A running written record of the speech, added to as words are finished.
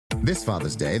This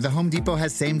Father's Day, the Home Depot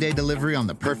has same-day delivery on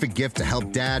the perfect gift to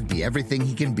help Dad be everything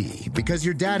he can be. Because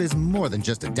your dad is more than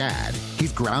just a dad.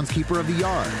 He's groundskeeper of the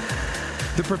yard,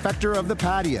 the perfecter of the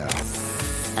patio,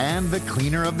 and the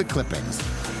cleaner of the clippings.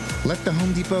 Let the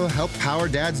Home Depot help power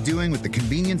Dad's doing with the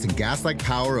convenience and gas-like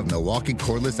power of Milwaukee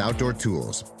cordless outdoor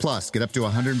tools. Plus, get up to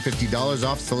 $150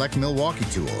 off select Milwaukee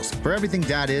tools. For everything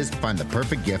Dad is, find the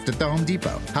perfect gift at the Home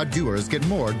Depot. How doers get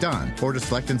more done. Order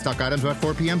select in-stock items by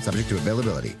 4 p.m. subject to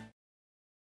availability.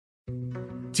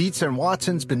 Dietz &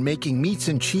 Watson's been making meats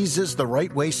and cheeses the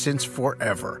right way since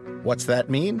forever. What's that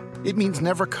mean? It means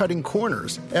never cutting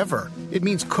corners, ever. It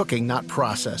means cooking, not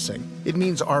processing. It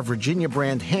means our Virginia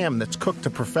brand ham that's cooked to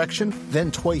perfection,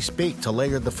 then twice baked to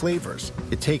layer the flavors.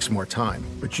 It takes more time,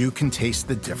 but you can taste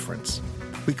the difference.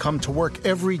 We come to work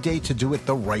every day to do it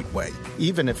the right way,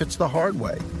 even if it's the hard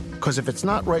way. Because if it's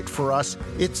not right for us,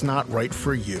 it's not right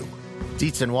for you.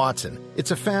 Dietz & Watson,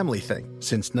 it's a family thing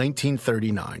since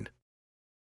 1939.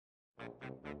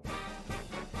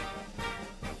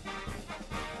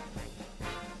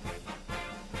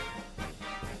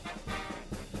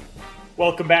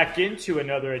 Welcome back into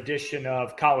another edition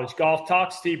of College Golf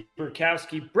Talk. Steve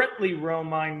Burkowski, Brentley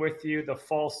Romine with you. The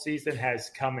fall season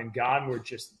has come and gone. We're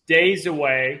just days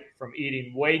away from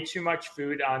eating way too much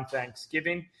food on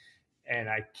Thanksgiving, and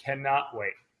I cannot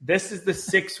wait. This is the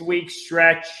 6-week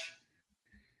stretch.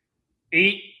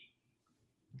 Eat,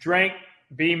 drink,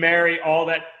 be merry, all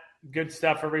that good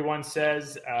stuff everyone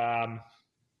says.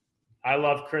 I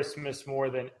love Christmas more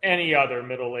than any other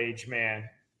middle-aged man.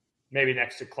 Maybe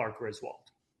next to Clark Griswold.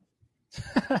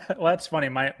 Well, that's funny.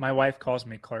 My wife calls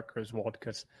me Clark Griswold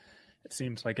because it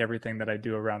seems like everything that I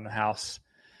do around the house,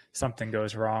 something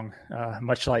goes wrong,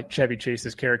 much like Chevy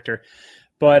Chase's character.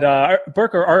 But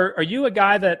Burker, are you a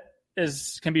guy that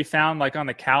can be found like on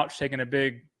the couch taking a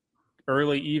big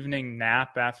early evening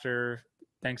nap after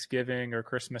Thanksgiving or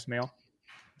Christmas meal?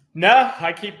 No,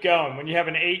 I keep going. When you have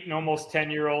an 8 and almost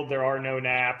 10-year-old, there are no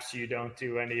naps. You don't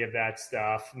do any of that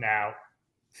stuff. Now,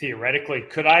 theoretically,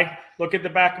 could I look at the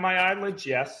back of my eyelids?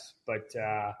 Yes, but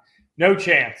no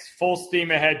chance. Full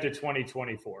steam ahead to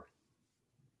 2024.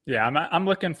 Yeah, I'm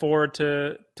looking forward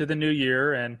to the new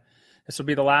year, and this will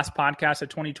be the last podcast of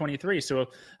 2023. So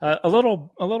a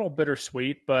little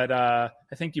bittersweet, but I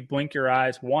think you blink your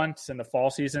eyes once and the fall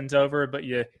season's over, but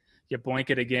you blink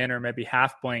it again or maybe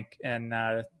half blink and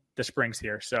the spring's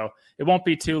here. So it won't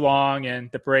be too long, and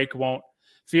the break won't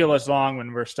feel as long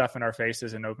when we're stuffing our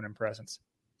faces and opening presents.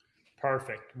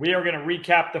 Perfect. We are going to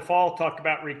recap the fall, talk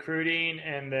about recruiting,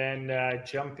 and then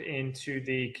jump into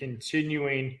the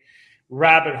continuing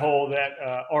rabbit hole that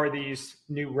are these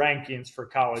new rankings for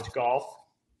college golf.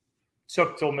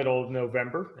 Took till middle of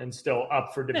November and still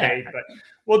up for debate, but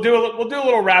we'll do a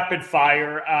little rapid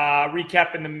fire.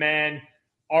 Recapping the men,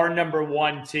 our number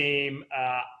one team.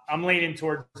 I'm leaning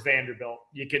towards Vanderbilt.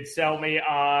 You could sell me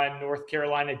on North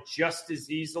Carolina just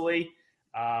as easily.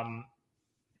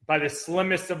 By the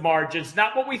slimmest of margins,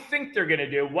 not what we think they're going to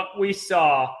do, what we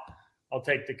saw. I'll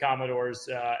take the Commodores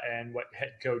and what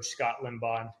head coach Scott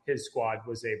Limbaugh and his squad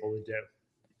was able to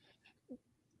do.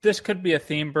 This could be a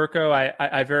theme, Burko.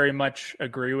 I very much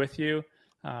agree with you.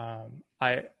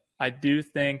 I do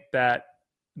think that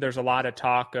there's a lot of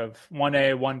talk of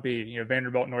 1A, 1B,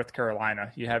 Vanderbilt, North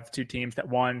Carolina. You have two teams that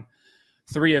won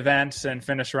 3 events and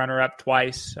finished runner-up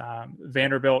twice.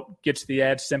 Vanderbilt gets the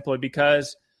edge simply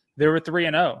because they were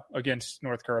 3-0 against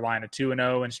North Carolina,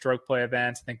 2-0 in stroke play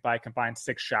events, I think by a combined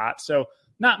 6 shots. So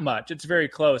not much. It's very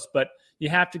close, but you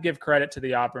have to give credit to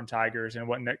the Auburn Tigers and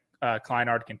what Nick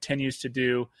Kleinard continues to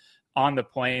do on the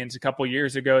Plains. A couple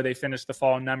years ago, they finished the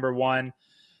fall number 1.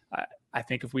 I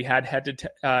think if we had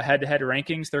head-to-head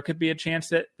rankings, there could be a chance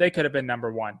that they could have been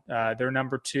number 1. They're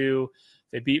number 2.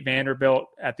 They beat Vanderbilt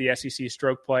at the SEC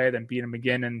stroke play, then beat them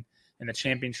again in the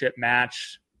championship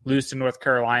match. Lose to North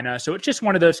Carolina. So it's just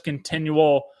one of those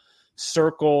continual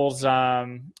circles,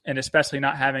 and especially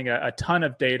not having a ton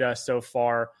of data so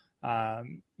far,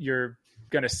 you're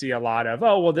going to see a lot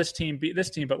of, this team beat this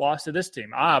team but lost to this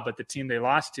team. But the team they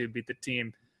lost to beat the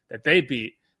team that they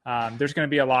beat. There's going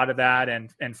to be a lot of that,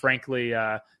 and frankly,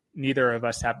 neither of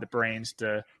us have the brains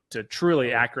to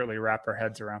truly accurately wrap our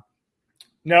heads around.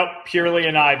 Nope, purely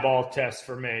an eyeball test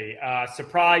for me.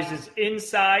 Surprises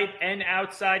inside and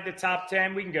outside the top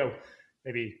 10. We can go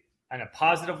maybe on a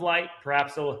positive light,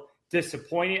 perhaps a little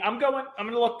disappointing. I'm going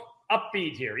to look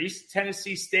upbeat here. East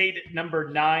Tennessee State at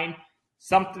number 9.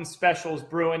 Something special is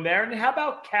brewing there. And how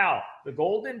about Cal? The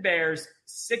Golden Bears,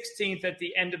 16th at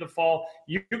the end of the fall.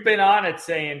 You've been on it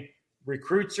saying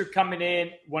recruits are coming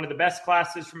in, one of the best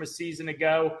classes from a season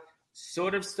ago,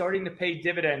 sort of starting to pay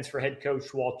dividends for head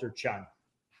coach Walter Chun.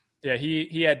 Yeah,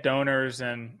 he had donors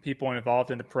and people involved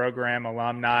in the program,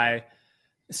 alumni,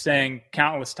 saying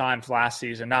countless times last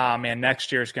season, man,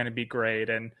 next year is going to be great.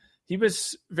 And he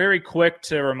was very quick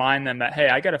to remind them that, hey,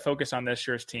 I got to focus on this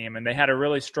year's team. And they had a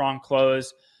really strong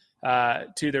close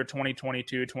to their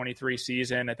 2022-23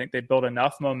 season. I think they built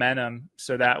enough momentum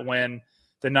so that when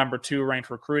the number 2 ranked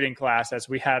recruiting class, as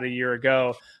we had a year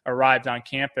ago, arrived on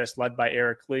campus, led by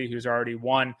Eric Lee, who's already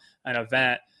won an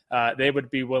event, they would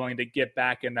be willing to get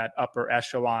back in that upper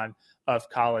echelon of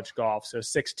college golf. So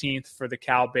 16th for the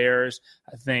Cal Bears.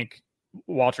 I think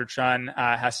Walter Chun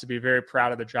has to be very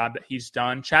proud of the job that he's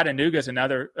done. Chattanooga is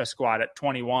another squad at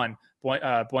 21.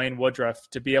 Blaine Woodruff,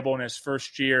 to be able in his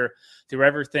first year, through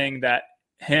everything that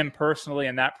him personally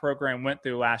and that program went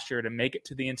through last year, to make it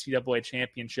to the NCAA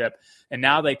championship. And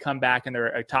now they come back and they're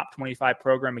a top 25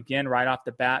 program again right off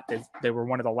the bat. They were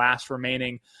one of the last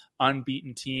remaining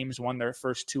unbeaten teams, won their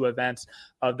first 2 events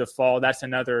of the fall. That's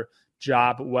another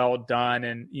job well done.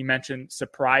 And you mentioned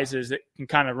surprises that can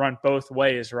kind of run both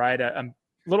ways, right? I'm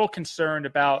a little concerned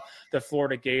about the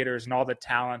Florida Gators and all the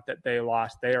talent that they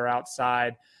lost. They are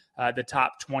outside the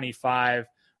top 25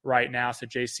 right now, so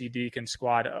JC Deacon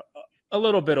squad a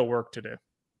little bit of work to do.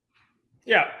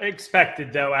 Yeah,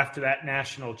 expected, though, after that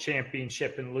national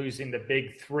championship and losing the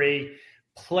big 3.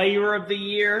 Player of the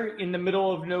year in the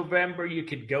middle of November, you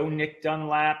could go Nick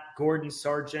Dunlap, Gordon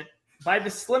Sargent, by the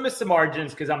slimmest of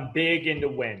margins, because I'm big into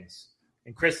wins.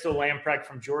 And Crystal Lamprecht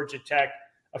from Georgia Tech,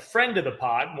 a friend of the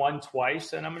pod, won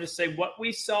twice. And I'm going to say what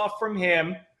we saw from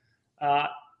him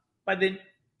by the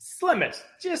slimmest,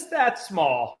 just that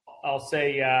small, I'll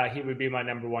say he would be my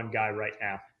number 1 guy right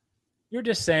now. You're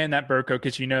just saying that, Burko,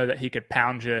 because you know that he could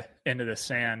pound you into the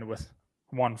sand with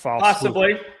one false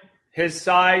Possibly. swoop. His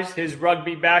size, his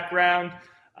rugby background,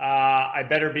 I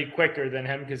better be quicker than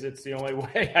him because it's the only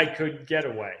way I could get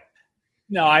away.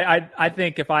 No, I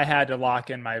think if I had to lock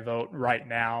in my vote right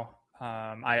now,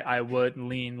 I would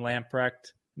lean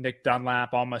Lamprecht. Nick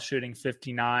Dunlap almost shooting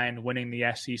 59, winning the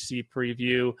SEC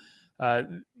preview.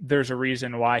 There's a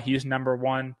reason why he's number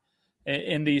 1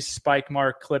 in these clipped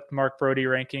Mark Broadie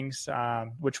rankings,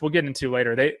 which we'll get into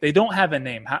later. They don't have a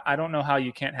name. I don't know how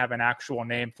you can't have an actual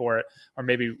name for it, or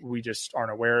maybe we just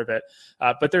aren't aware of it.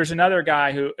 But there's another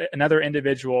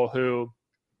individual who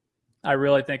I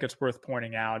really think it's worth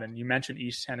pointing out. And you mentioned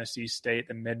East Tennessee State,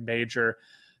 the mid-major,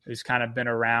 who's kind of been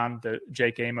around.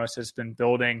 Jake Amos has been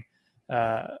building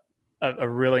a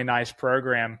really nice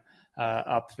program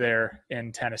up there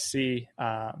in Tennessee.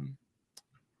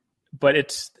 But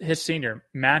it's his senior,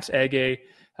 Matt Ege,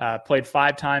 played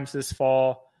 5 times this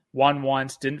fall, won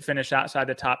once, didn't finish outside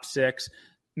the top 6.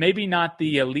 Maybe not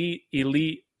the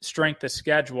elite strength of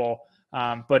schedule,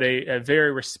 but a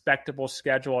very respectable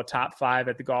schedule, a top 5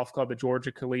 at the Golf Club of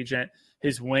Georgia Collegiate.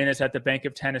 His win is at the Bank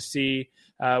of Tennessee,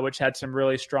 which had some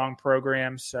really strong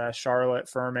programs, Charlotte,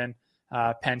 Furman,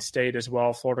 Penn State as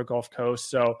well, Florida Gulf Coast.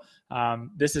 So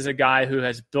this is a guy who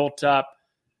has built up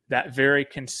that very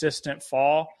consistent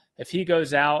fall. If he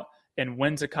goes out and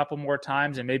wins a couple more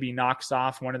times and maybe knocks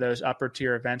off one of those upper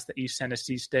tier events that East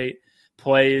Tennessee State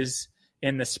plays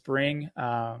in the spring,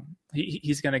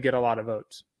 he's going to get a lot of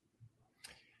votes.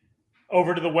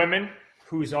 Over to the women,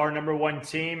 who's our number 1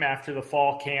 team after the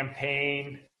fall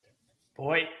campaign.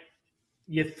 Boy,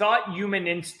 you thought human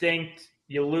instinct,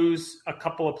 you lose a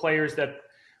couple of players that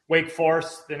Wake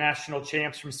Forest, the national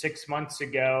champs from 6 months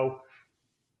ago,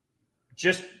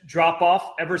 just drop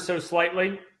off ever so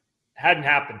slightly. Hadn't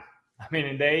happened. I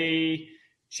mean, they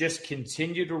just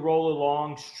continue to roll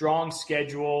along, strong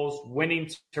schedules, winning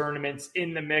tournaments,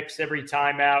 in the mix every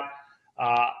time out.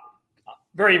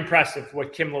 Very impressive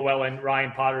what Kim Llewellyn and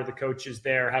Ryan Potter, the coaches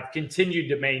there, have continued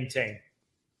to maintain.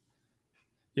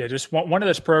 Yeah, just one of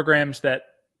those programs that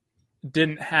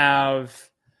didn't have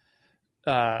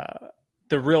the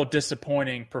real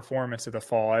disappointing performance of the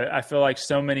fall. I feel like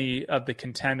so many of the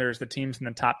contenders, the teams in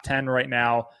the top 10 right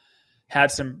now, had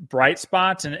some bright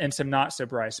spots and some not so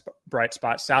bright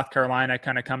spots. South Carolina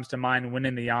kind of comes to mind,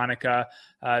 winning the Yannicka,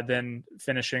 then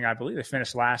finishing, I believe they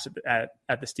finished last at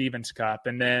the Stevens Cup.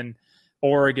 And then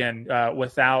Oregon,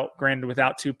 without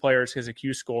 2 players because of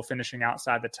Q School, finishing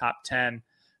outside the top 10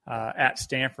 at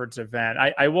Stanford's event.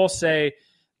 I will say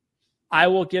I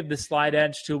will give the slight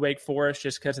edge to Wake Forest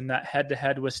just because in that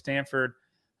head-to-head with Stanford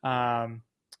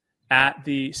at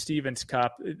the Stevens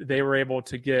Cup, they were able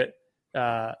to get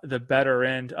the better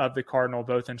end of the Cardinal,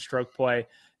 both in stroke play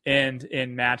and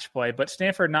in match play. But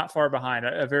Stanford not far behind,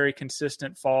 a very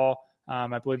consistent fall.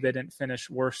 I believe they didn't finish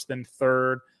worse than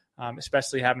 3rd.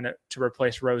 especially having to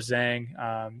replace Rose Zhang.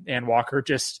 And Walker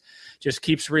just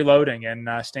keeps reloading, and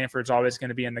Stanford's always going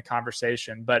to be in the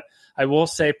conversation. But I will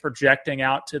say, projecting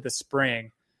out to the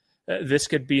spring, this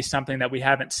could be something that we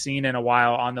haven't seen in a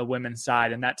while on the women's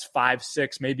side, and that's 5,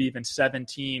 6, maybe even 7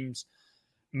 teams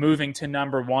moving to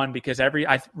number one, because I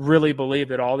really believe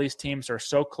that all these teams are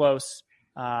so close.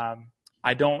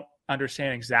 I don't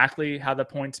understand exactly how the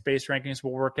points-based rankings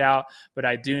will work out, but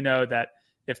I do know that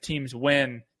if teams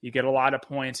win, you get a lot of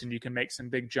points and you can make some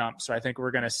big jumps. So I think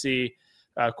we're going to see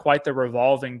quite the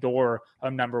revolving door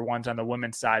of number ones on the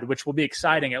women's side, which will be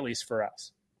exciting, at least for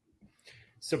us.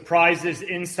 Surprises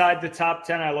inside the top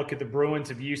 10. I look at the Bruins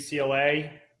of UCLA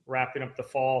wrapping up the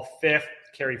fall 5th.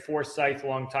 Kerry Forsyth,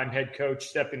 longtime head coach,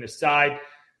 stepping aside.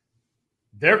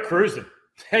 They're cruising.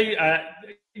 Hey,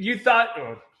 you thought,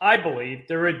 I believe,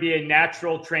 there would be a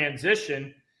natural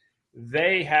transition.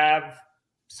 They have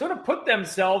sort of put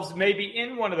themselves maybe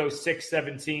in one of those 6,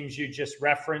 7 teams you just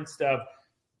referenced of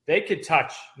they could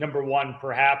touch number one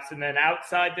perhaps. And then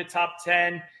outside the top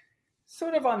 10,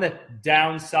 sort of on the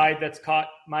downside that's caught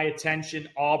my attention,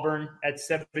 Auburn at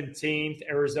 17th,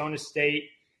 Arizona State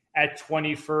at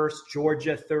 21st,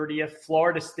 Georgia 30th,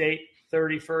 Florida State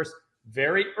 31st.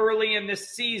 Very early in this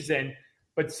season,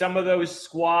 but some of those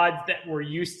squads that we're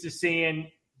used to seeing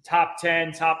top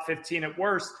 10, top 15 at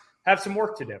worst have some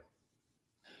work to do.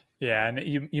 Yeah,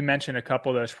 and you mentioned a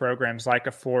couple of those programs like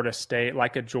a Florida State,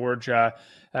 like a Georgia,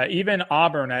 even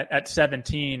Auburn at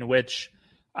 17, which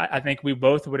I think we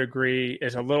both would agree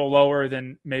is a little lower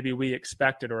than maybe we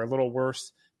expected or a little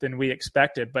worse than we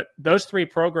expected. But those 3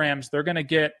 programs, they're going to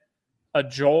get a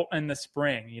jolt in the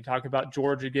spring. You talk about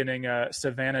Georgia getting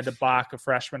Savannah DeBach, a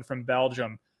freshman from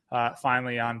Belgium,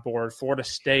 finally on board. Florida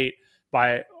State,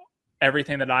 by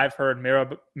everything that I've heard,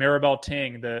 Maribel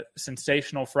Ting, the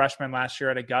sensational freshman last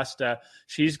year at Augusta,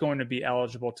 she's going to be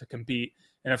eligible to compete.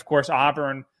 And, of course,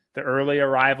 Auburn, the early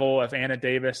arrival of Anna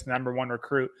Davis, the number 1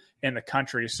 recruit in the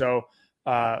country. So,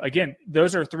 again,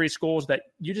 those are 3 schools that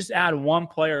you just add one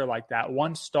player like that,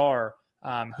 one star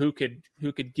who could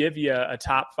give you a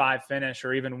top 5 finish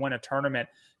or even win a tournament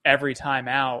every time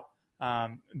out.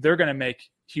 They're going to make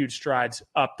huge strides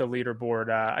up the leaderboard.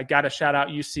 I got to shout out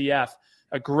UCF.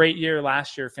 A great year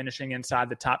last year, finishing inside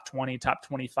the top 20, top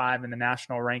 25 in the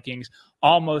national rankings,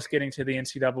 almost getting to the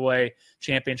NCAA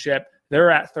championship.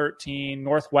 They're at 13.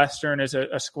 Northwestern is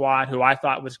a squad who I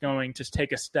thought was going to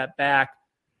take a step back.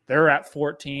 They're at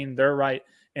 14. They're right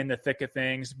in the thick of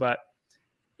things. But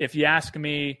if you ask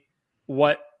me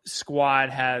what squad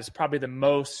has probably the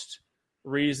most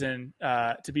reason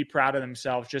to be proud of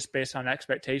themselves just based on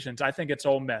expectations, I think it's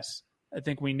Ole Miss. I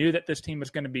think we knew that this team was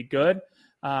going to be good.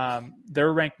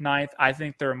 They're ranked 9th. I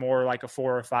think they're more like a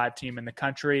 4 or 5 team in the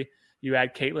country. You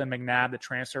add Caitlin McNabb, the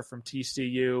transfer from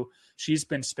TCU. She's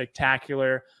been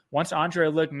spectacular. Once Andre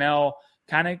Lignell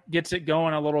kind of gets it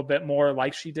going a little bit more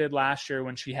like she did last year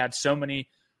when she had so many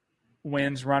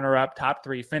wins, runner-up, top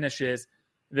 3 finishes,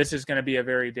 this is going to be a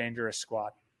very dangerous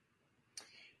squad.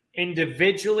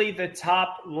 Individually, the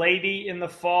top lady in the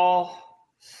fall,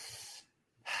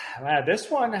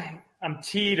 this one, I'm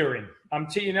teetering.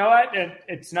 You know what?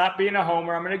 It's not being a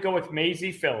homer. I'm going to go with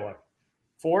Maisie Filler.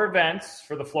 4 events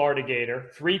for the Florida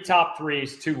Gator, 3 top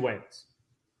 3s, 2 wins.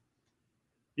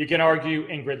 You can argue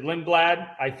Ingrid Lindblad.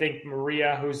 I think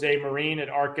Maria Jose Marin at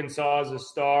Arkansas is a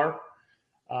star.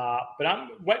 But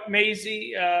what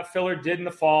Maisie Filler did in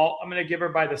the fall, I'm going to give her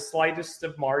by the slightest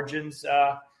of margins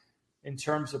in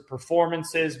terms of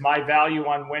performances. My value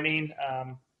on winning,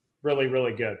 really,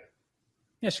 really good.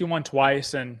 Yeah, she won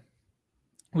twice, and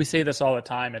we say this all the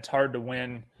time. It's hard to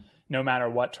win no matter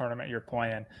what tournament you're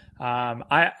playing.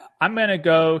 I'm going to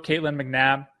go Caitlin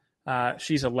McNabb.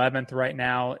 She's 11th right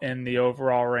now in the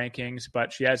overall rankings,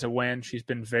 but she has a win. She's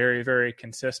been very, very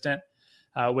consistent,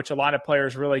 which a lot of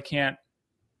players really can't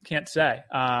say.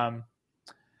 I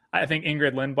think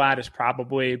Ingrid Lindblad is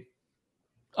probably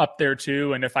up there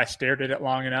too, and if I stared at it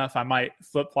long enough, I might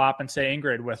flip-flop and say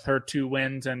Ingrid with her 2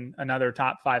 wins and another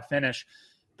top 5 finish,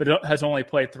 but it has only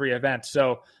played 3 events.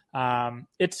 So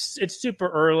it's super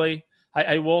early.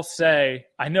 I will say,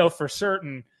 I know for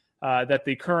certain that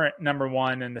the current number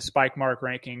 1 in the Spike Mark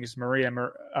rankings, Maria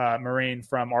Marin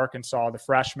from Arkansas, the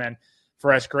freshman,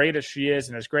 for as great as she is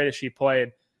and as great as she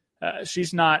played,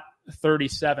 she's not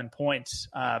 37 points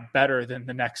better than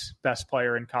the next best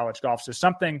player in college golf. So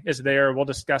something is there. We'll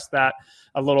discuss that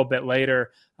a little bit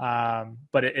later.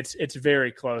 But it's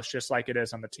very close, just like it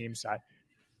is on the team side.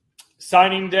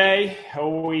 Signing day,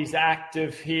 always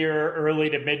active here early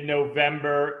to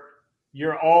mid-November.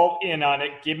 You're all in on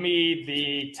it. Give me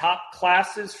the top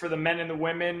classes for the men and the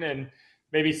women and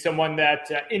maybe someone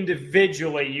that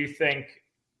individually you think,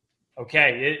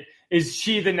 okay, is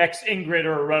she the next Ingrid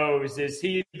or Rose? Is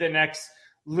he the next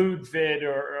Ludwig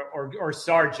or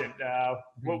Sargent?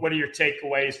 What are your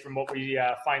takeaways from what we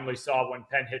finally saw when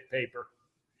pen hit paper?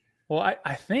 Well,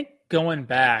 I think going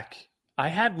back, I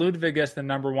had Ludwig as the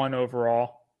number one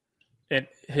overall in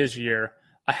his year.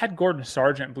 I had Gordon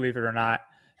Sargent, believe it or not,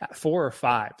 at 4 or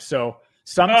 5. So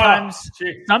sometimes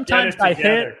I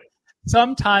hit,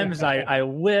 sometimes I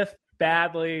whiff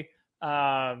badly.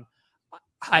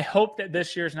 I hope that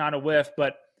this year's not a whiff,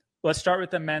 but let's start with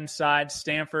the men's side.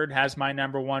 Stanford has my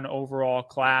number one overall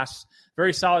class.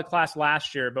 Very solid class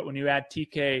last year, but when you add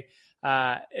TK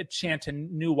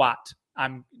Chantanuwat,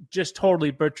 I'm just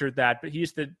totally butchered that, but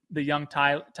he's the young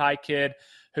Thai kid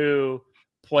who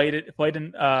played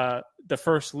in the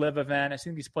first live event. I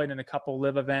think he's played in a couple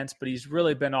live events, but he's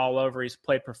really been all over. He's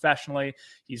played professionally.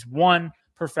 He's won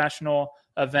professional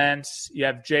events. You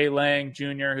have Jay Lang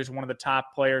Jr., who's one of the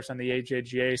top players on the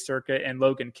AJGA circuit, and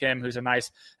Logan Kim, who's a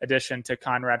nice addition to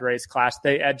Conrad Ray's class.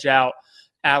 They edge out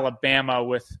Alabama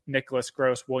with Nicholas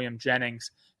Gross, William Jennings,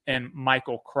 and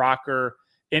Michael Crocker.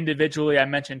 Individually, I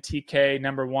mentioned TK,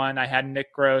 number one. I had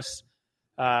Nick Gross,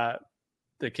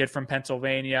 the kid from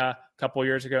Pennsylvania, a couple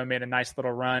years ago, made a nice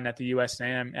little run at the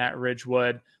USAM at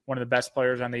Ridgewood, one of the best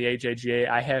players on the AJGA.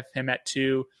 I have him at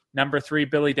 2. Number 3,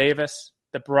 Billy Davis,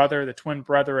 the twin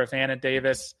brother of Anna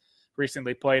Davis,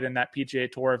 recently played in that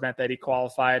PGA Tour event that he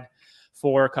qualified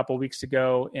for a couple weeks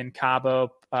ago in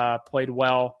Cabo, played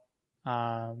well.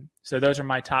 So those are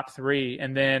my top 3.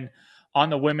 And then on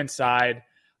the women's side,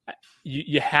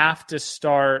 you have to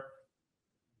start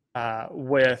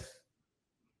with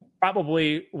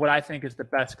probably what I think is the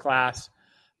best class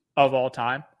of all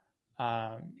time.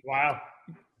 Wow.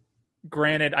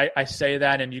 Granted, I say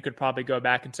that, and you could probably go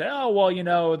back and say, oh, well,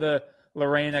 the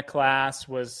Lorena class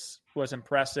was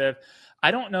impressive.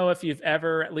 I don't know if you've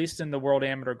ever, at least in the World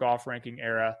Amateur Golf Ranking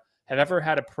era, have ever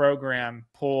had a program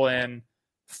pull in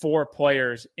 4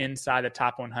 players inside the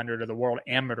top 100 of the World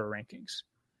Amateur Rankings.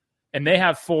 And they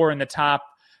have 4 in the top.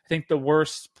 I think the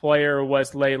worst player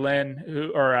was Lei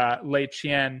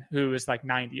Qian, who is like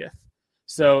 90th.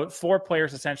 So 4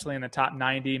 players essentially in the top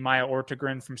 90. Maya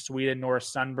Ortegren from Sweden, Nora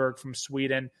Sundberg from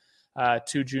Sweden,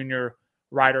 2 junior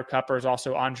Ryder Cuppers,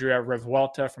 also Andrea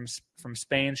Revuelta from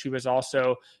Spain. She was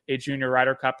also a junior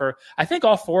Ryder Cupper. I think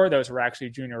all 4 of those were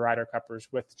actually junior Ryder Cuppers,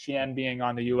 with Qian being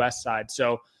on the U.S. side.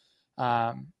 So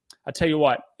I'll tell you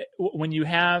what, when you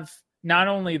have not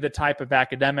only the type of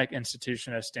academic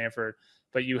institution as Stanford,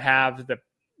 but you have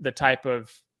the type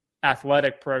of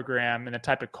athletic program and the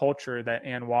type of culture that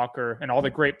Ann Walker and all the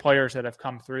great players that have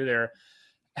come through there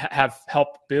have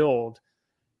helped build,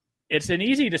 it's an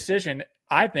easy decision,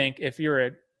 I think, if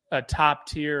you're a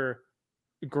top-tier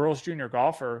girls junior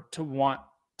golfer, to want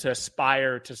to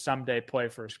aspire to someday play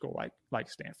for a school like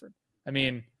Stanford. I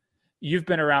mean, you've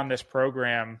been around this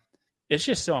program. It's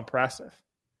just so impressive.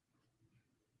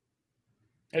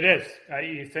 It is.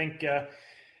 You think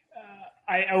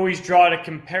I always draw a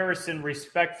comparison,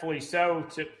 respectfully so,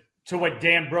 to what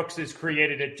Dan Brooks has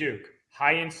created at Duke.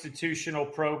 High institutional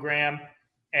program,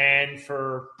 and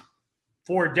for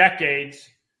 4 decades,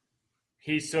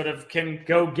 he sort of can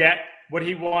go get what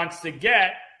he wants to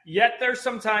get, yet they're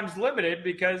sometimes limited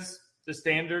because the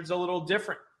standard's a little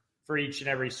different for each and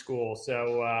every school.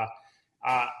 So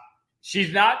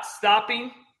she's not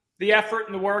stopping the effort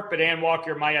and the work, but Ann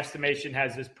Walker, my estimation,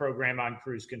 has this program on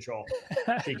cruise control.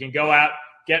 She can go out,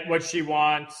 get what she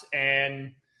wants,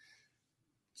 and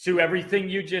to everything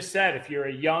you just said, if you're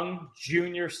a young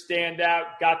junior standout,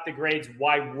 got the grades,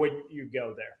 why wouldn't you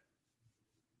go there?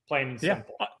 Plain and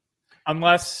simple.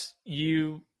 Unless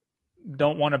you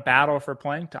don't want to battle for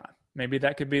playing time. Maybe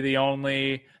that could be the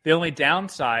only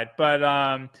downside. But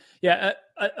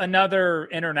another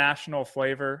international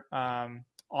flavor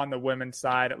on the women's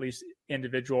side, at least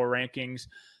individual rankings.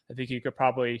 I think you could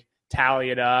probably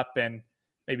tally it up, and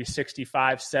maybe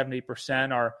 65,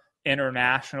 70% are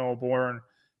international born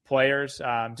players.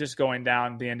 Just going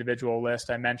down the individual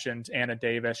list, I mentioned Anna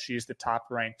Davis. She's the top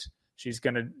ranked. She's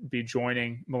going to be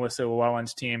joining Melissa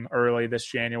Llewellyn's team early this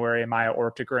January. Maya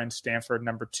Ortegren, Stanford,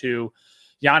 number 2.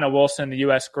 Yana Wilson, the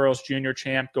U.S. girls junior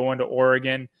champ, going to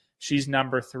Oregon. She's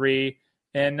number 3.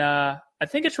 And I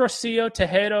think it's Rocio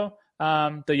Tejedo,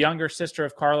 the younger sister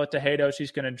of Carla Tejedo.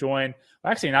 She's going to join.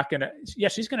 Well, actually, not going to. Yeah,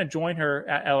 she's going to join her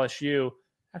at LSU.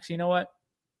 Actually, you know what?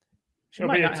 She'll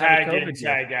be a tag in,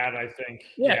 tag out, I think.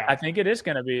 Yeah, I think it is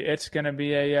going to be. It's going to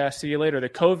be a see you later. The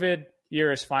COVID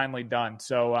year is finally done.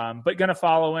 So, but going to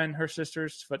follow in her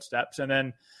sister's footsteps. And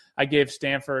then I gave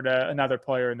Stanford another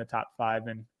player in the top 5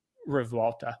 and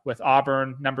Revuelta with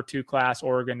Auburn, number 2 class,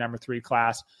 Oregon, number 3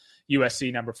 class,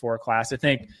 USC, number 4 class. I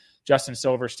think Justin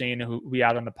Silverstein, who we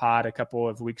had on the pod a couple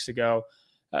of weeks ago,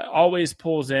 always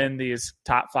pulls in these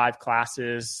top 5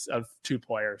 classes of 2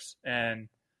 players. And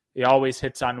he always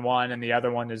hits on one, and the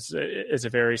other one is a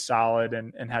very solid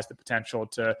and has the potential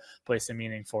to play some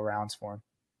meaningful rounds for him.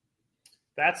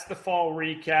 That's the fall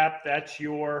recap. That's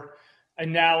your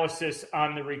analysis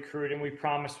on the recruiting. We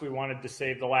promised we wanted to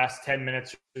save the last 10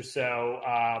 minutes or so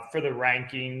for the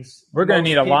rankings. We're going to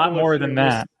need a lot more than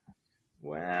that.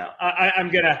 Well, I'm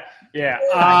going to, yeah.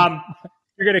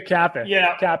 You're going to cap it.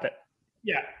 Yeah. Cap it.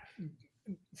 Yeah.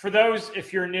 For those,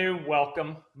 if you're new,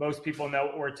 welcome. Most people know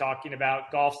what we're talking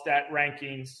about. Golf stat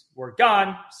rankings were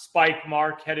gone. Spike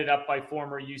Mark, headed up by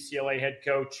former UCLA head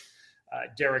coach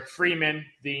Derek Freeman,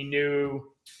 the new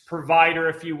provider,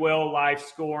 if you will, live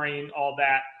scoring, all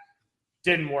that,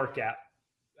 didn't work out,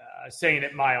 saying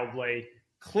it mildly.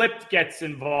 Clipped gets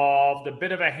involved, a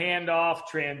bit of a handoff,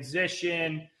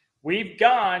 transition. We've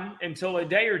gone until a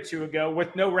day or two ago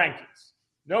with no rankings.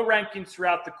 No rankings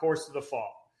throughout the course of the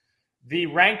fall. The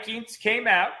rankings came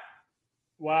out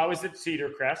while I was at Cedar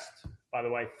Crest. By the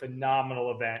way,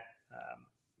 phenomenal event.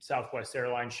 Southwest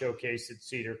Airlines Showcase at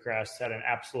Cedar Crest. Had an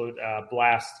absolute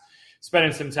blast.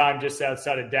 Spending some time just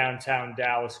outside of downtown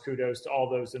Dallas. Kudos to all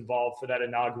those involved for that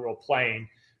inaugural playing.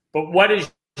 But what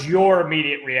is your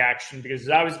immediate reaction? Because as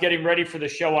I was getting ready for the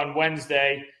show on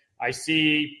Wednesday, I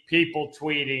see people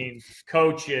tweeting,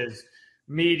 coaches,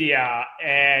 media,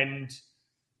 and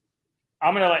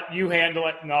I'm going to let you handle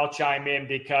it, and I'll chime in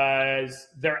because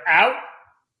they're out,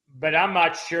 but I'm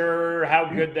not sure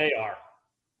how good they are.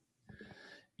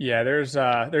 Yeah, there's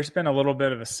been a little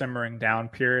bit of a simmering down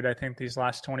period, I think, these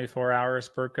last 24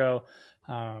 hours, Burko.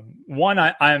 One,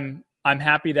 I'm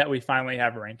happy that we finally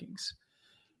have rankings.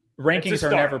 Rankings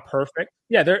are never perfect.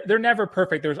 Yeah, they're never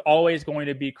perfect. There's always going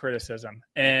to be criticism.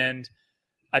 And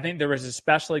I think there was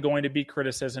especially going to be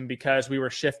criticism because we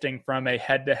were shifting from a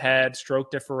head-to-head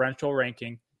stroke differential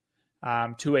ranking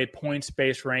to a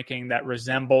points-based ranking that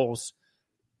resembles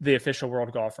the official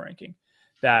world golf ranking,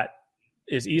 that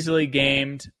is easily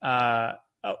gamed,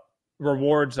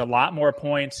 rewards a lot more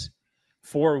points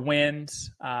for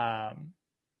wins.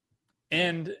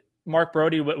 And Mark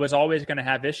Broadie was always going to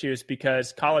have issues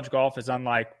because college golf is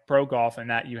unlike pro golf in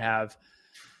that you have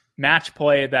match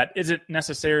play that isn't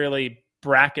necessarily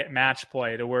bracket match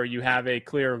play to where you have a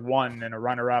clear 1 and a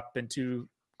runner-up and 2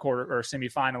 quarter or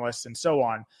semifinalists and so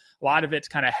on. A lot of it's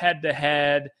kind of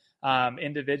head-to-head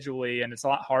individually, and it's a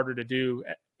lot harder to do,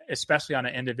 especially on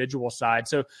an individual side.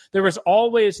 So there was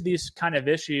always these kind of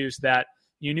issues that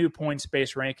you knew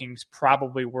points-based rankings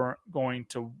probably weren't going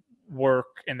to work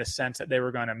in the sense that they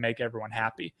were going to make everyone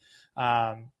happy.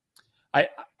 I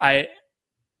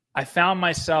found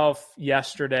myself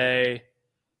yesterday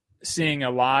seeing a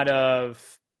lot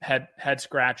of head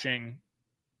scratching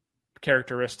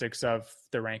characteristics of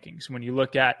the rankings. When you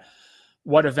look at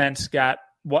what events got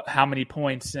how many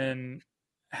points in,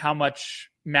 how much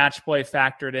match play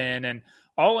factored in, and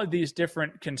all of these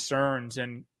different concerns.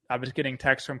 And I was getting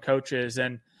texts from coaches,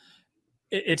 and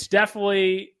it's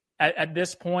definitely at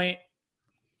this point,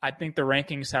 I think the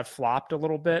rankings have flopped a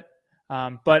little bit.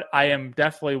 But I am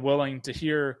definitely willing to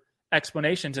hear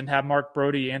explanations and have Mark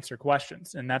Broadie answer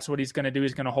questions. And that's what he's going to do.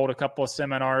 He's going to hold a couple of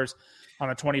seminars on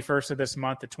the 21st of this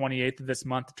month, the 28th of this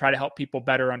month, to try to help people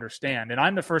better understand. And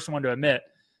I'm the first one to admit,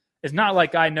 it's not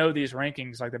like I know these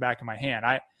rankings like the back of my hand.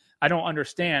 I don't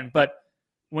understand. But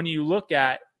when you look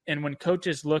at, and when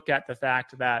coaches look at the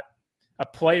fact that a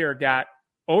player got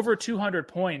over 200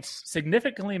 points,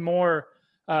 significantly more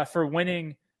for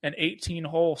winning an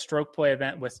 18-hole stroke play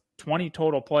event with 20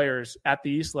 total players at the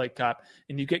East Lake Cup,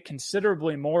 and you get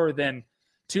considerably more than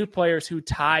 2 players who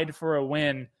tied for a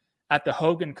win at the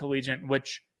Hogan Collegiate,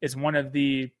 which is one of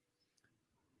the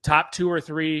top 2 or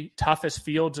 3 toughest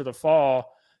fields of the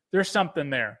fall. There's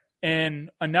something there. And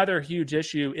another huge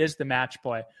issue is the match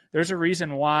play. There's a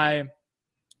reason why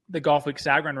the Golf Week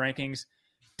Sagarin rankings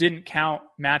didn't count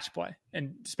match play,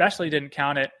 and especially didn't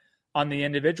count it on the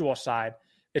individual side.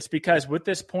 It's because with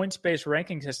this points-based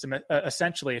ranking system,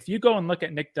 essentially, if you go and look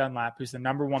at Nick Dunlap, who's the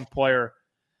number 1 player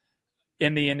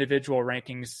in the individual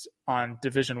rankings on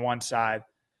Division I side,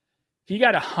 he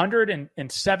got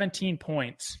 117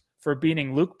 points for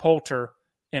beating Luke Poulter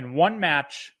in one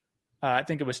match. I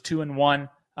think it was 2-1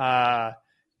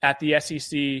 at the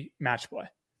SEC match play.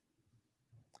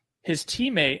 His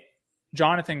teammate,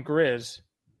 Jonathan Grizz,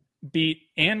 beat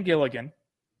Ann Gilligan,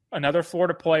 another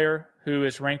Florida player who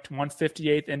is ranked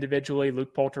 158th individually.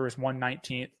 Luke Poulter is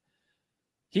 119th.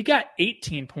 He got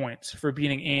 18 points for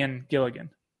beating Ann Gilligan.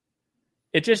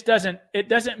 it just doesn't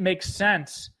make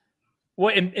sense.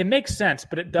 Well, it makes sense,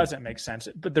 but it doesn't make sense.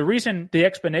 But the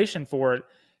explanation for it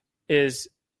is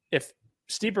if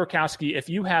Steve Burkowski, if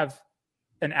you have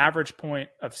an average point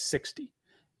of 60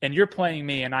 and you're playing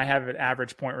me and I have an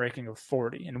average point ranking of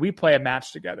 40 and we play a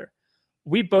match together,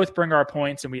 we both bring our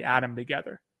points and we add them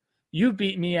together. You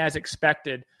beat me as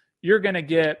expected. You're going to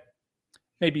get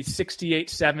maybe 68,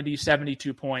 70,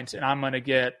 72 points, and I'm going to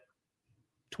get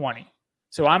 20.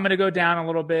 So I'm going to go down a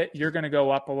little bit. You're going to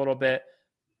go up a little bit.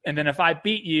 And then if I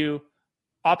beat you,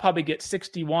 I'll probably get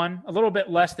 61, a little bit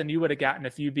less than you would have gotten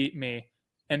if you beat me.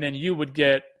 And then you would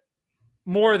get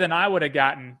more than I would have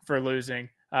gotten for losing,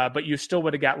 but you still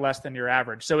would have got less than your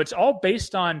average. So it's all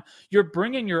based on you're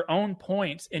bringing your own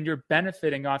points and you're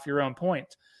benefiting off your own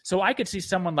points. So I could see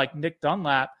someone like Nick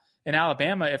Dunlap in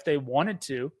Alabama, if they wanted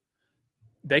to,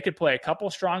 they could play a couple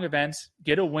strong events,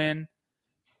 get a win,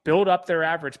 build up their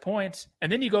average points,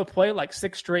 and then you go play like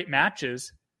 6 straight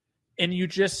matches and you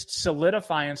just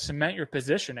solidify and cement your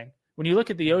positioning. When you look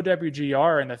at the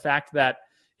OWGR and the fact that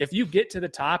if you get to the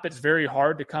top, it's very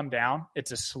hard to come down.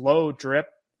 It's a slow drip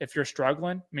if you're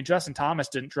struggling. I mean, Justin Thomas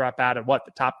didn't drop out of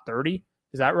the top 30?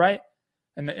 Is that right?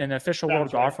 In the official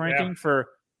World Golf ranking for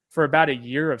about a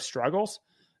year of struggles.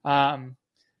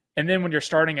 And then when you're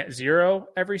starting at 0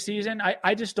 every season,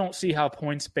 I just don't see how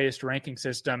points-based ranking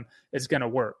system is going to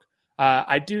work.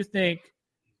 I do think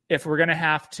if we're going to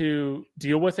have to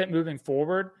deal with it moving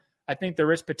forward, I think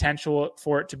there is potential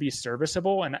for it to be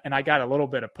serviceable. And I got a little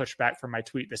bit of pushback from my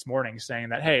tweet this morning saying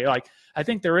that, hey, I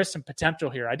think there is some potential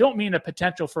here. I don't mean a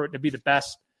potential for it to be the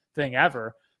best thing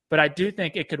ever, but I do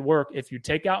think it could work if you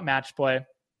take out match play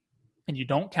and you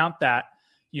don't count that.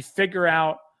 You figure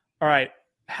out, all right,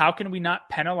 how can we not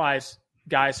penalize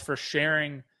guys for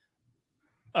sharing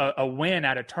a win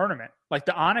at a tournament? Like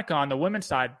the Annika on the women's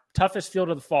side, toughest field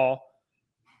of the fall,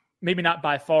 maybe not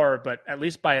by far, but at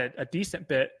least by a decent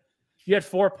bit. You had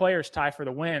 4 players tie for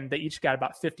the win. They each got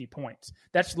about 50 points.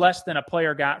 That's less than a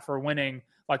player got for winning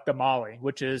like the Molly,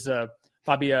 which is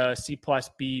probably a C plus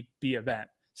B event.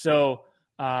 So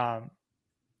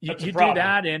you do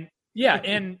that.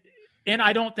 And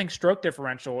I don't think stroke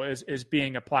differential is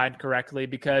being applied correctly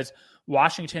because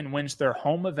Washington wins their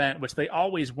home event, which they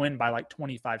always win by like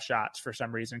 25 shots for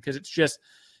some reason, because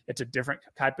it's a different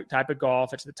type of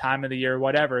golf. It's the time of the year,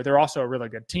 whatever. They're also a really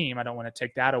good team. I don't want to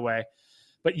take that away.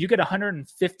 But you get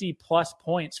 150 plus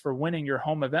points for winning your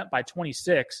home event by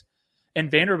 26, and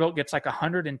Vanderbilt gets like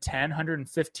 110,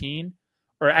 115,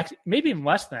 or maybe even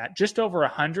less than that, just over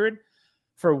 100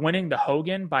 for winning the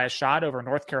Hogan by a shot over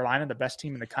North Carolina, the best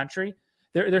team in the country.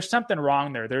 There's something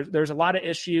wrong there. There's a lot of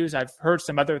issues. I've heard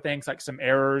some other things like some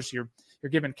errors. You're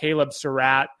giving Caleb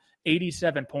Surratt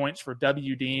 87 points for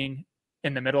WDing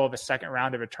in the middle of a second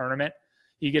round of a tournament.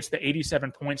 He gets the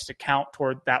 87 points to count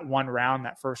toward that one round,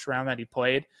 that first round that he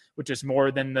played, which is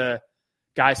more than the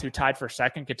guys who tied for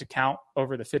second get to count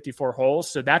over the 54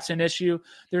 holes. So that's an issue.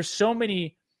 There's so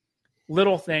many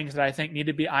little things that I think need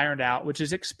to be ironed out, which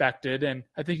is expected. And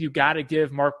I think you got to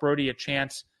give Mark Broadie a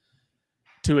chance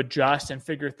to adjust and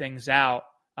figure things out.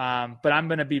 But I'm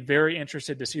going to be very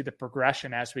interested to see the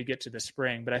progression as we get to the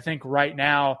spring. But I think right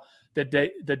now, the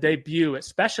debut,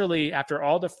 especially after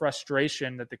all the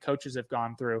frustration that the coaches have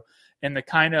gone through and the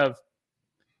kind of,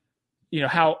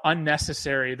 how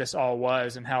unnecessary this all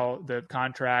was and how the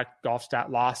contract GolfStat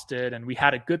lost it. And we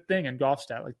had a good thing in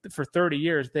GolfStat. Like for 30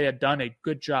 years, they had done a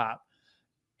good job.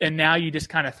 And now you just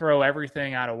kind of throw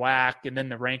everything out of whack, and then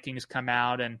the rankings come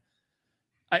out. And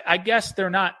I guess they're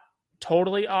not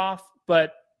totally off,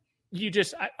 but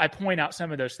I point out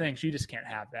some of those things. You just can't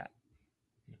have that.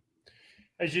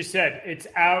 As you said, it's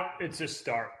out. It's a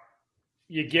start.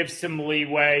 You give some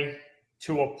leeway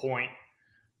to a point.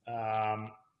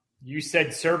 You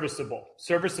said serviceable.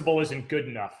 Serviceable isn't good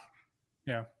enough.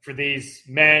 Yeah. For these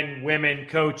men, women,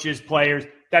 coaches, players.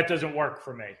 That doesn't work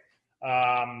for me.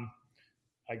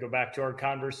 I go back to our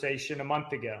conversation a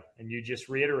month ago, and you just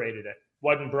reiterated it.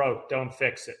 Wasn't broke. Don't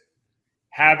fix it.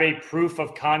 Have a proof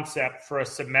of concept for a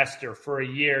semester, for a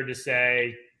year, to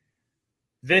say,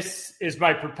 this is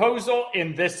my proposal,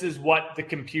 and this is what the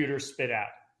computer spit out.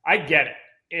 I get it.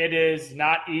 It is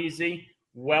not easy,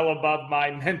 well above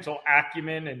my mental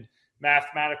acumen and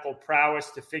mathematical prowess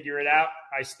to figure it out.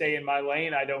 I stay in my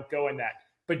lane. I don't go in that.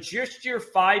 But just your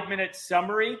 5-minute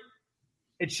summary,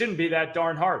 it shouldn't be that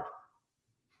darn hard.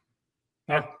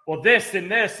 Well, this and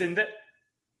this and that.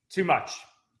 Too much.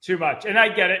 And I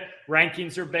get it.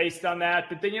 Rankings are based on that.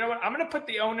 But then, you know what? I'm going to put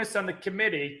the onus on the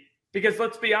committee because,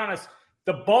 let's be honest,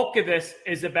 the bulk of this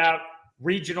is about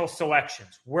regional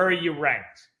selections. Where are you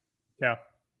ranked? Yeah.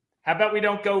 How about we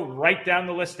don't go right down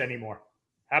the list anymore?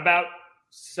 How about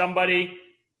somebody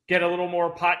get a little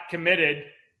more pot committed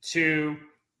to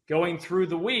going through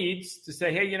the weeds to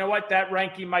say, hey, you know what? That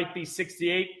ranking might be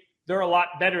 68. They're a lot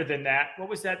better than that. What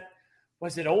was that?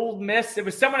 Was it Ole Miss? It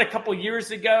was someone a couple years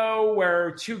ago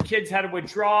where two kids had to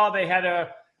withdraw. They had to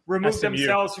remove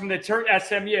themselves from the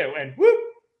SMU, and whoop,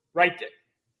 right there.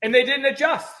 And they didn't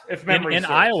adjust, if memory serves.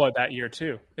 In Iowa that year,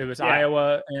 too. It was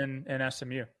Iowa and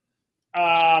SMU.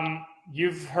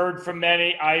 You've heard from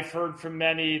many. I've heard from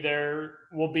many. There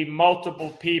will be multiple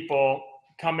people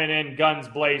coming in guns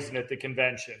blazing at the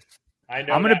convention. I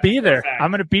know. I'm going to be there.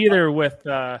 I'm going to be there with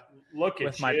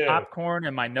my popcorn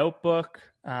and my notebook.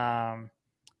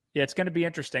 It's going to be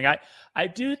interesting. I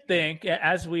do think,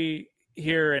 as we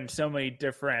hear in so many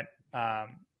different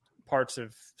parts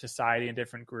of society and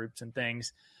different groups and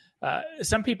things,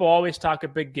 some people always talk a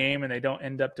big game and they don't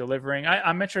end up delivering.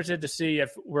 I'm interested to see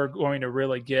if we're going to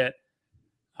really get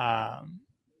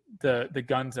the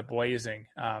guns a-blazing,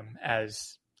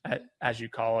 as you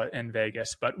call it, in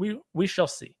Vegas. But we shall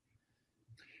see.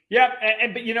 Yeah,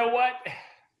 but you know what?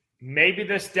 Maybe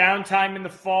this downtime in the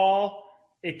fall,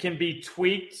 it can be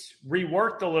tweaked,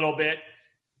 reworked a little bit,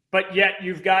 but yet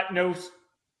you've got no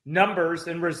numbers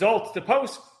and results to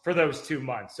post for those 2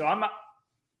 months. So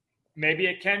maybe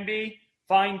it can be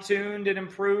fine-tuned and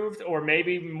improved, or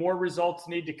maybe more results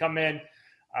need to come in.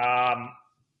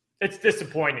 It's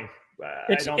disappointing.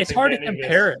 It's hard to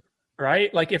compare it,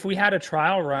 right? Like if we had a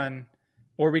trial run,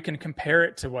 or we can compare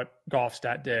it to what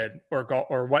GolfStat did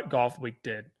or what Golf Week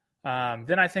did,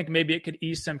 then I think maybe it could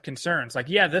ease some concerns. Like,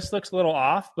 yeah, this looks a little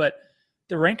off, but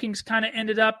the rankings kind of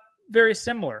ended up very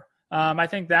similar. I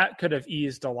think that could have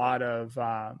eased a lot of,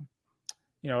 a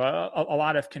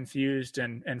lot of confused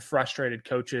and frustrated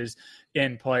coaches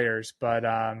and players. But,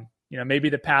 maybe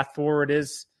the path forward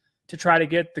is to try to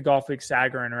get the Golf Week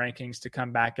Sagarin rankings to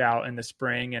come back out in the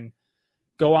spring and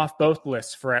go off both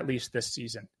lists for at least this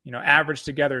season, average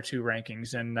together 2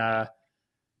 rankings. And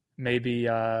maybe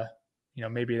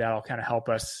that'll kind of help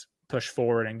us push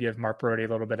forward and give Mark Broadie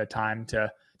a little bit of time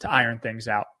to iron things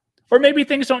out. Or maybe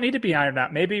things don't need to be ironed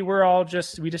out. Maybe we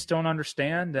just don't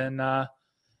understand, and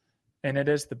it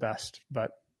is the best.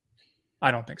 But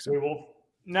I don't think so.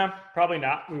 No, probably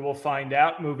not. We will find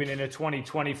out moving into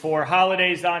 2024.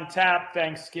 Holidays on tap,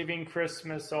 Thanksgiving,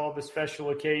 Christmas, all the special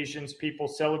occasions people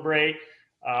celebrate.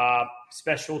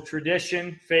 Special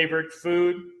tradition, favorite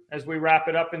food as we wrap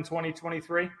it up in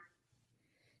 2023?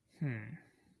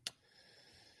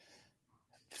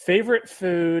 Favorite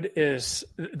food is,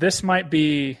 this might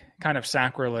be kind of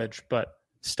sacrilege, but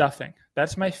stuffing.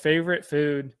 That's my favorite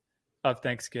food of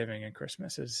Thanksgiving and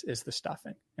Christmas is the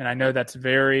stuffing. And I know that's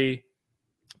very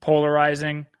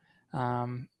polarizing,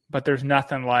 but there's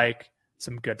nothing like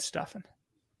some good stuffing.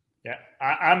 Yeah,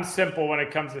 I'm simple when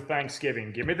it comes to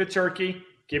Thanksgiving. Give me the turkey,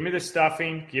 give me the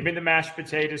stuffing, give me the mashed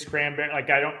potatoes, cranberry. Like,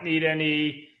 I don't need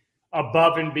any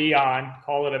above and beyond,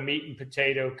 call it a meat and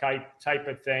potato type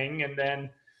of thing. And then,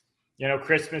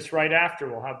 Christmas right after,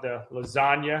 we'll have the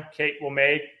lasagna Kate will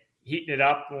make, heating it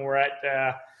up when we're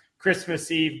at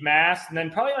Christmas Eve Mass. And then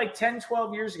probably like 10,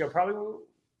 12 years ago,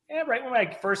 right when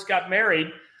I first got married,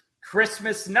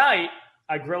 Christmas night,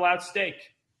 I grill out steak.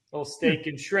 A little steak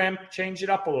and shrimp, change it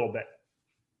up a little bit.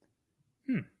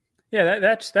 Yeah,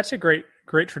 that's a great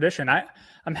tradition.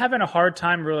 I'm having a hard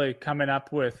time really coming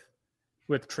up with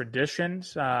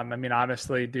traditions.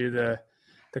 Obviously do the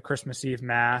Christmas Eve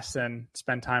Mass and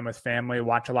spend time with family,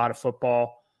 watch a lot of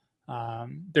football.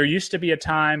 There used to be a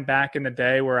time back in the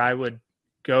day where I would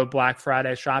go Black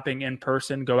Friday shopping in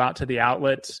person, go out to the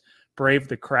outlets, brave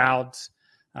the crowds.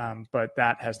 But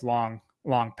that has long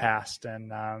passed.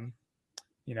 And,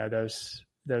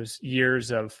 those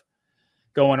years of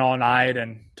going all night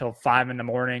until 5 a.m.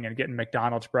 and getting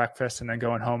McDonald's breakfast and then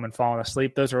going home and falling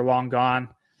asleep, those are long gone.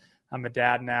 I'm a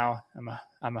dad now.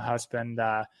 I'm a husband.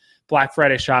 Black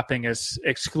Friday shopping is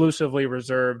exclusively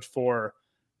reserved for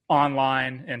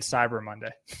online and Cyber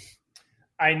Monday.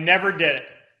 I never did it.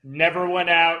 Never went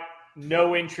out.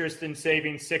 No interest in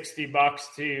saving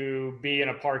 $60 to be in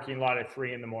a parking lot at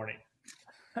 3 a.m.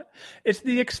 It's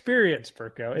the experience,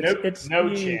 Burko. It's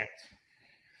no chance.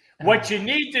 What you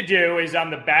need to do is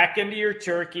on the back end of your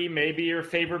turkey, maybe your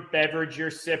favorite beverage you're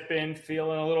sipping,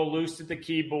 feeling a little loose at the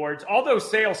keyboards. All those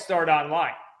sales start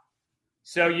online.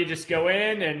 So you just go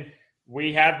in, and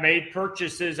we have made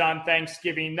purchases on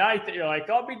Thanksgiving night that you're like,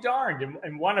 I'll be darned.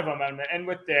 And one of them, I'm going to end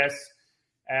with this.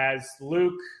 As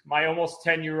Luke, my almost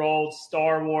 10-year-old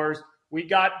Star Wars, we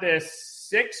got this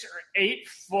 6 or 8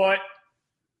 foot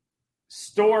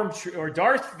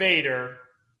Darth Vader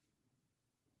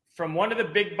from one of the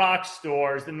big box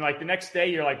stores. And like the next day,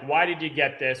 you're like, why did you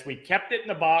get this? We kept it in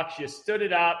the box. You stood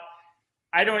it up.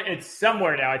 it's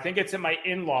somewhere now. I think it's in my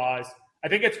in-laws. I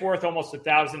think it's worth almost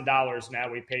 $1,000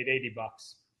 now. We paid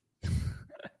 $80.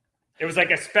 It was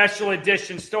like a special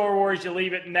edition Star Wars. You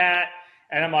leave it in that.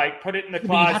 And I'm like, put it in the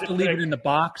closet. You have to leave it in the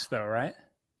box though, right?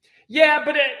 Yeah,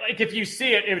 but if you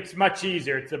see it, it's much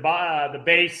easier. It's the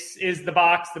base is the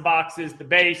box is the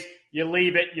base. You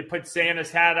leave it, you put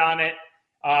Santa's hat on it,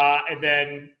 and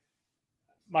then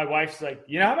my wife's like,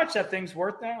 you know how much that thing's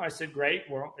worth now? I said, great.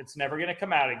 Well, it's never going to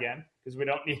come out again because we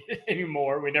don't need it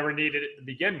anymore. We never needed it to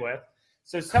begin with.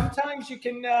 So sometimes you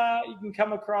can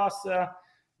come across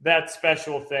that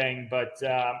special thing, but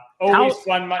always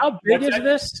fun. How big is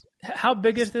this? How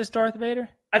big is this Darth Vader?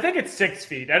 I think it's 6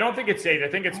 feet. I don't think it's 8. I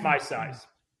think it's my size.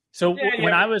 So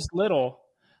when I was little,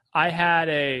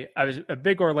 I was a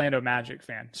big Orlando Magic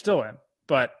fan, still am,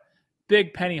 but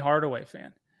big Penny Hardaway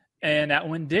fan. And at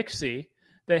Winn-Dixie,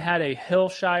 they had a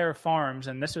Hillshire Farms,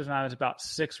 and this was when I was about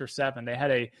 6 or 7. They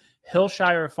had a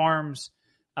Hillshire Farms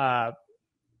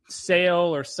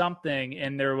sale or something,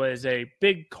 and there was a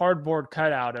big cardboard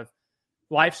cutout of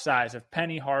life size of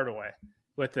Penny Hardaway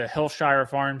with the Hillshire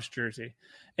Farms jersey.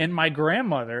 And my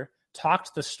grandmother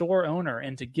talked the store owner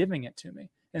into giving it to me.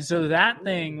 And so that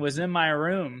thing was in my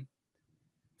room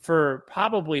for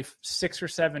probably 6 or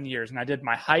 7 years. And I did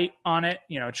my height on it,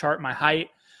 chart my height.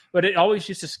 But it always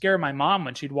used to scare my mom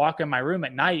when she'd walk in my room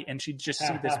at night and she'd just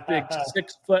see this big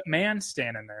 6-foot man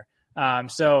standing there.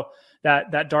 So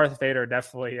that Darth Vader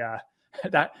definitely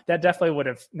that definitely would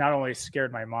have not only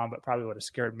scared my mom, but probably would have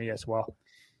scared me as well.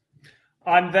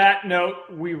 On that note,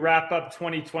 we wrap up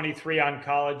 2023 on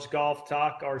College Golf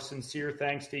Talk. Our sincere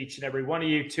thanks to each and every one of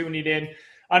you tuning in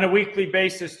on a weekly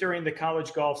basis during the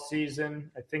college golf season.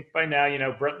 I think by now,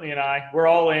 Brentley and I, we're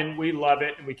all in. We love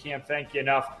it, and we can't thank you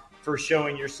enough for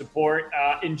showing your support.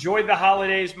 Enjoy the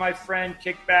holidays, my friend.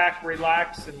 Kick back,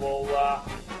 relax, and we'll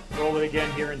roll it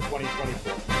again here in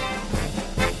 2024.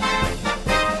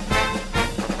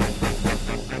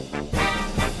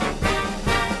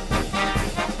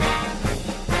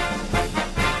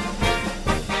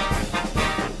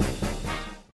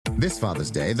 This Father's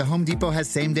Day, the Home Depot has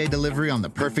same-day delivery on the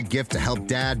perfect gift to help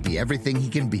Dad be everything he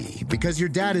can be. Because your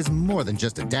dad is more than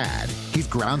just a dad. He's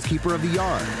groundskeeper of the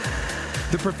yard,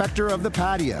 the perfecter of the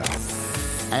patio,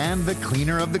 and the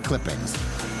cleaner of the clippings.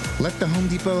 Let the Home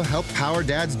Depot help power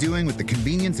Dad's doing with the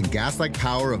convenience and gas-like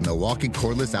power of Milwaukee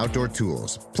cordless outdoor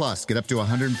tools. Plus, get up to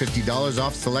 $150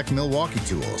 off select Milwaukee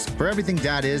tools. For everything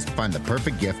Dad is, find the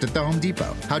perfect gift at the Home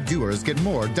Depot. How doers get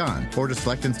more done. Order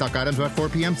select and stock items by 4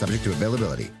 p.m. subject to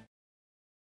availability.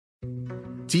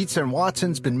 Dietz &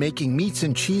 Watson's been making meats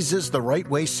and cheeses the right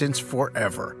way since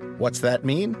forever. What's that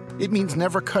mean? It means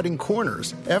never cutting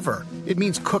corners, ever. It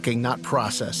means cooking, not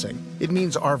processing. It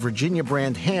means our Virginia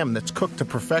brand ham that's cooked to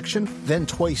perfection, then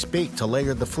twice baked to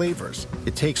layer the flavors.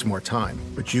 It takes more time,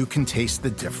 but you can taste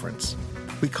the difference.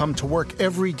 We come to work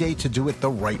every day to do it the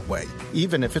right way,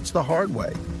 even if it's the hard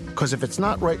way. Because if it's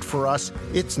not right for us,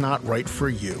 it's not right for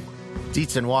you.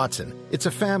 Dietz & Watson, it's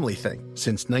a family thing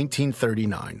since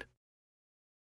 1939.